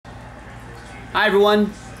Hi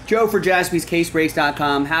everyone, Joe for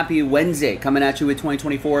JaspysCaseBreaks.com. Happy Wednesday, coming at you with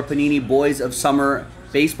 2024 Panini Boys of Summer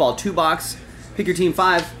Baseball 2-box. Pick your team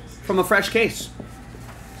 5 from a fresh case.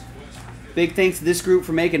 Big thanks to this group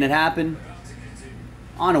for making it happen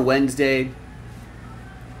on a Wednesday.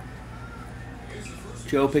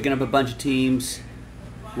 Joe picking up a bunch of teams.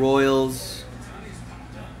 Royals,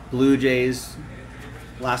 Blue Jays,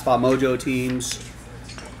 Last Spot Mojo teams.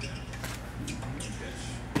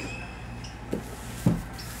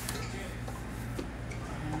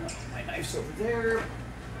 Over there.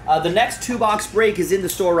 The next 2-box break is in the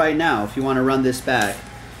store right now if you want to run this back.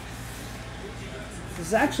 This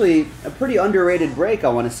is actually a pretty underrated break, I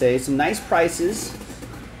want to say. Some nice prices,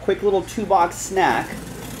 quick little 2-box snack,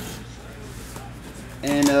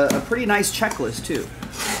 and a pretty nice checklist too.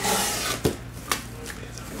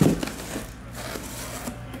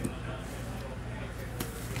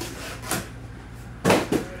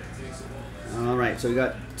 Alright, so we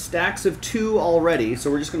got stacks of 2 already, so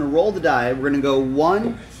we're just going to roll the die. We're going to go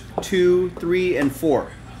 1, 2, 3, and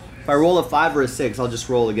 4. If I roll a 5 or a 6, I'll just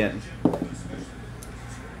roll again.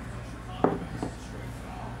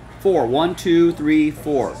 4. 1, 2, 3,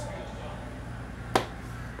 4.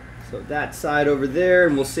 So that side over there,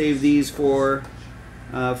 and we'll save these for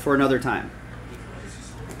another time.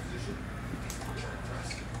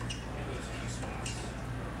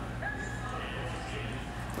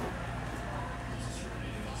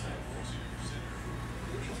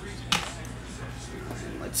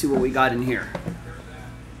 Let's see what we got in here.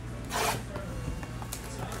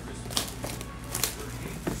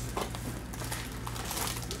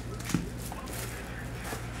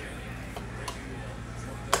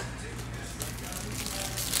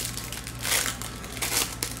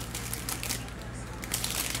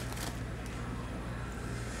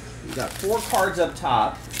 We got 4 cards up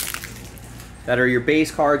top that are your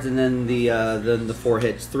base cards, and then the 4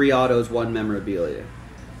 hits, 3 autos, 1 memorabilia.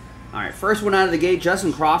 All right, first one out of the gate,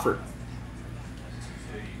 Justin Crawford.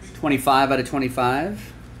 25 out of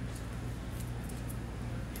 25.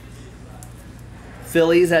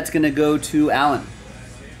 Phillies, that's going to go to Allen.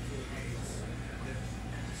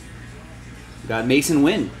 We got Mason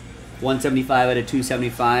Wynn, 175 out of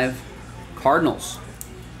 275. Cardinals,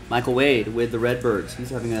 Michael Wade with the Redbirds. I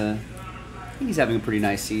think he's having a pretty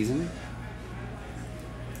nice season.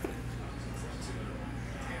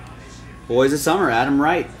 Boys of Summer, Adam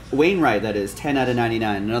Wainwright, that is, 10 out of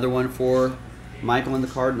 99. Another one for Michael and the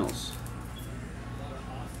Cardinals.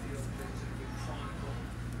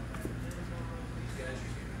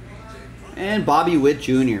 And Bobby Witt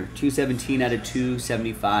Jr., 217 out of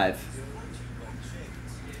 275.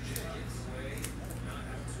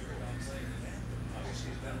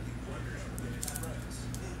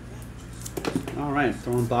 All right,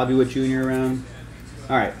 throwing Bobby Witt Jr. around.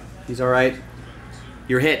 All right, he's all right.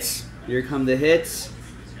 Your hits. Here come the hits.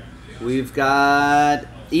 We've got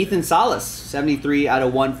Ethan Salas, 73 out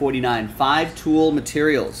of 149. 5 tool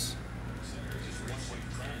materials.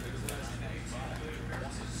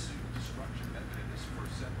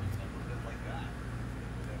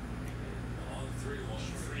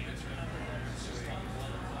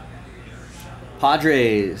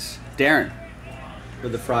 Padres, Darren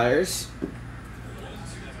with the Friars.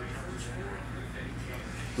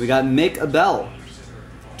 We got Mick Abel,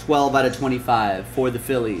 12 out of 25 for the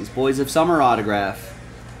Phillies. Boys of Summer autograph.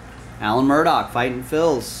 Alan Murdoch, fighting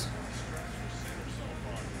Phils.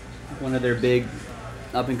 One of their big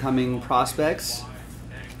up-and-coming prospects.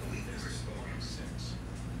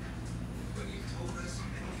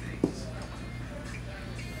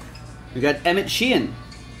 We got Emmett Sheehan,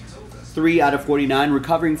 3 out of 49,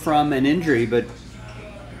 recovering from an injury, but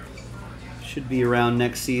should be around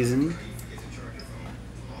next season.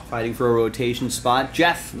 Fighting for a rotation spot.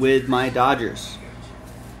 Jeff with my Dodgers.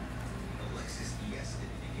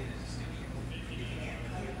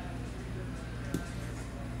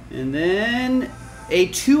 And then a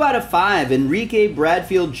 2 out of 5, Enrique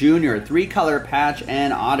Bradfield Jr., 3-color patch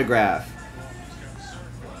and autograph.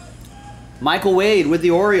 Michael Wade with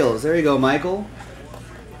the Orioles. There you go, Michael.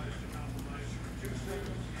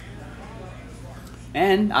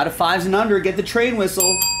 And out of 5s and under, get the train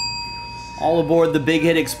whistle. All aboard the Big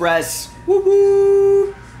Hit Express.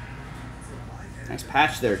 Woo-hoo! Nice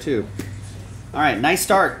patch there, too. All right, nice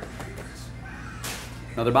start.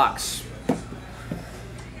 Another box.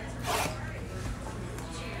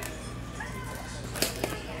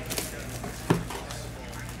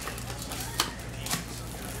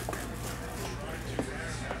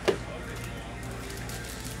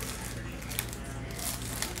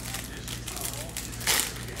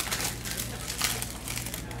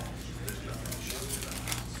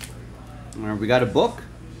 All right, we got a book.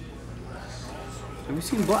 Have we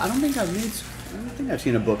seen a book? I don't think I've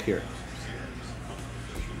seen a book here.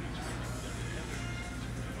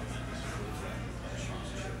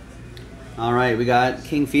 All right, we got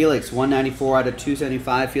King Felix, 194 out of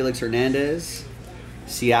 275. Felix Hernandez,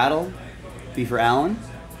 Seattle. B for Allen.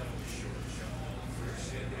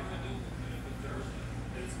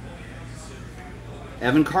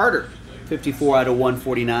 Evan Carter, 54 out of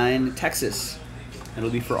 149, Texas. It'll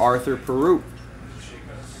be for Arthur Peru.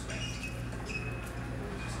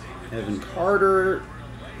 Evan Carter.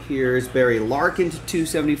 Here's Barry Larkin to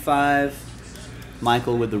 275.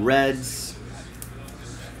 Michael with the Reds.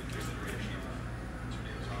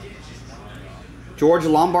 George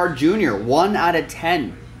Lombard Jr., 1 out of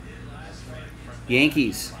 10.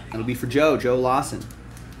 Yankees. That'll be for Joe Lawson.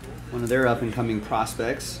 One of their up-and-coming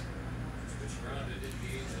prospects.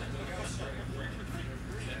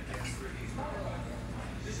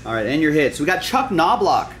 All right, and your hits. We got Chuck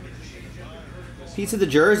Knobloch. Piece of the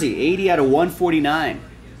jersey, 80 out of 149.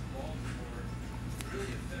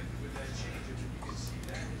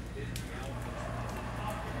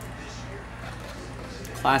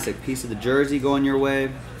 Classic piece of the jersey going your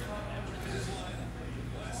way.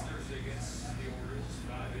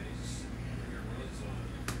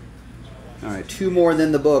 All right, 2 more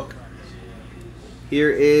than the book.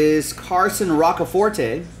 Here is Carson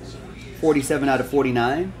Roccaforte, 47 out of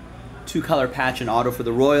 49. 2-color patch and auto for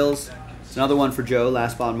the Royals. It's another one for Joe,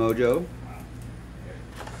 Last Bond Mojo.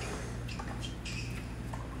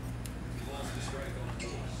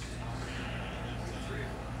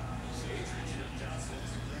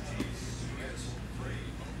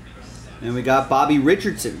 And we got Bobby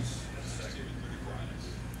Richardson,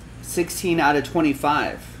 16 out of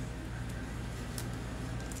 25.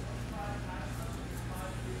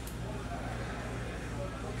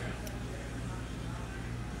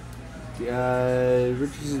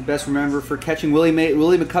 Richardson's best remembered for catching Willie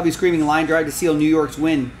McCovey's screaming line drive to seal New York's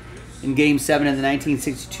win in Game 7 of the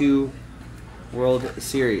 1962 World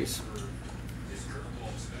Series.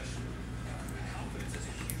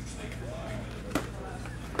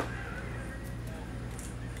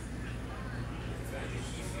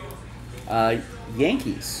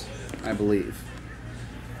 Yankees, I believe.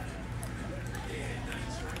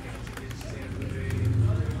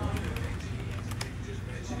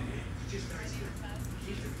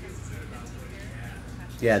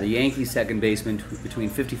 Yeah, the Yankees second baseman between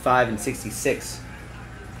 55 and 66.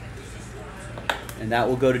 And that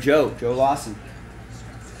will go to Joe Lawson.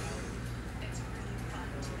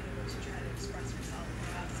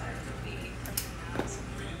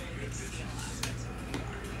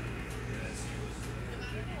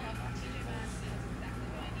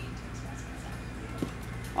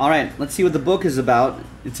 All right, let's see what the book is about.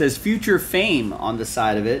 It says Future Fame on the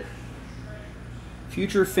side of it.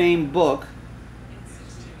 Future Fame book.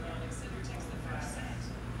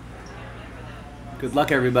 Good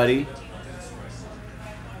luck, everybody.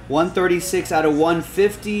 136 out of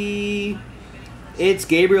 150. It's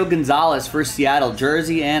Gabriel Gonzalez for Seattle.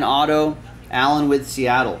 Jersey and auto. Allen with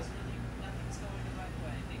Seattle.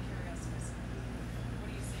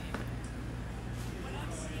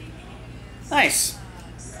 Nice.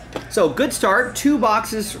 So, good start. 2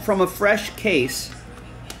 boxes from a fresh case.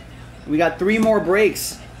 We got 3 more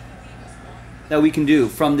breaks that we can do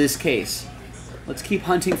from this case. Let's keep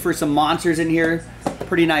hunting for some monsters in here.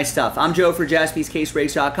 Pretty nice stuff. I'm Joe for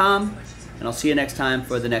JaspysCaseBreaks.com, and I'll see you next time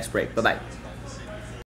for the next break. Bye-bye.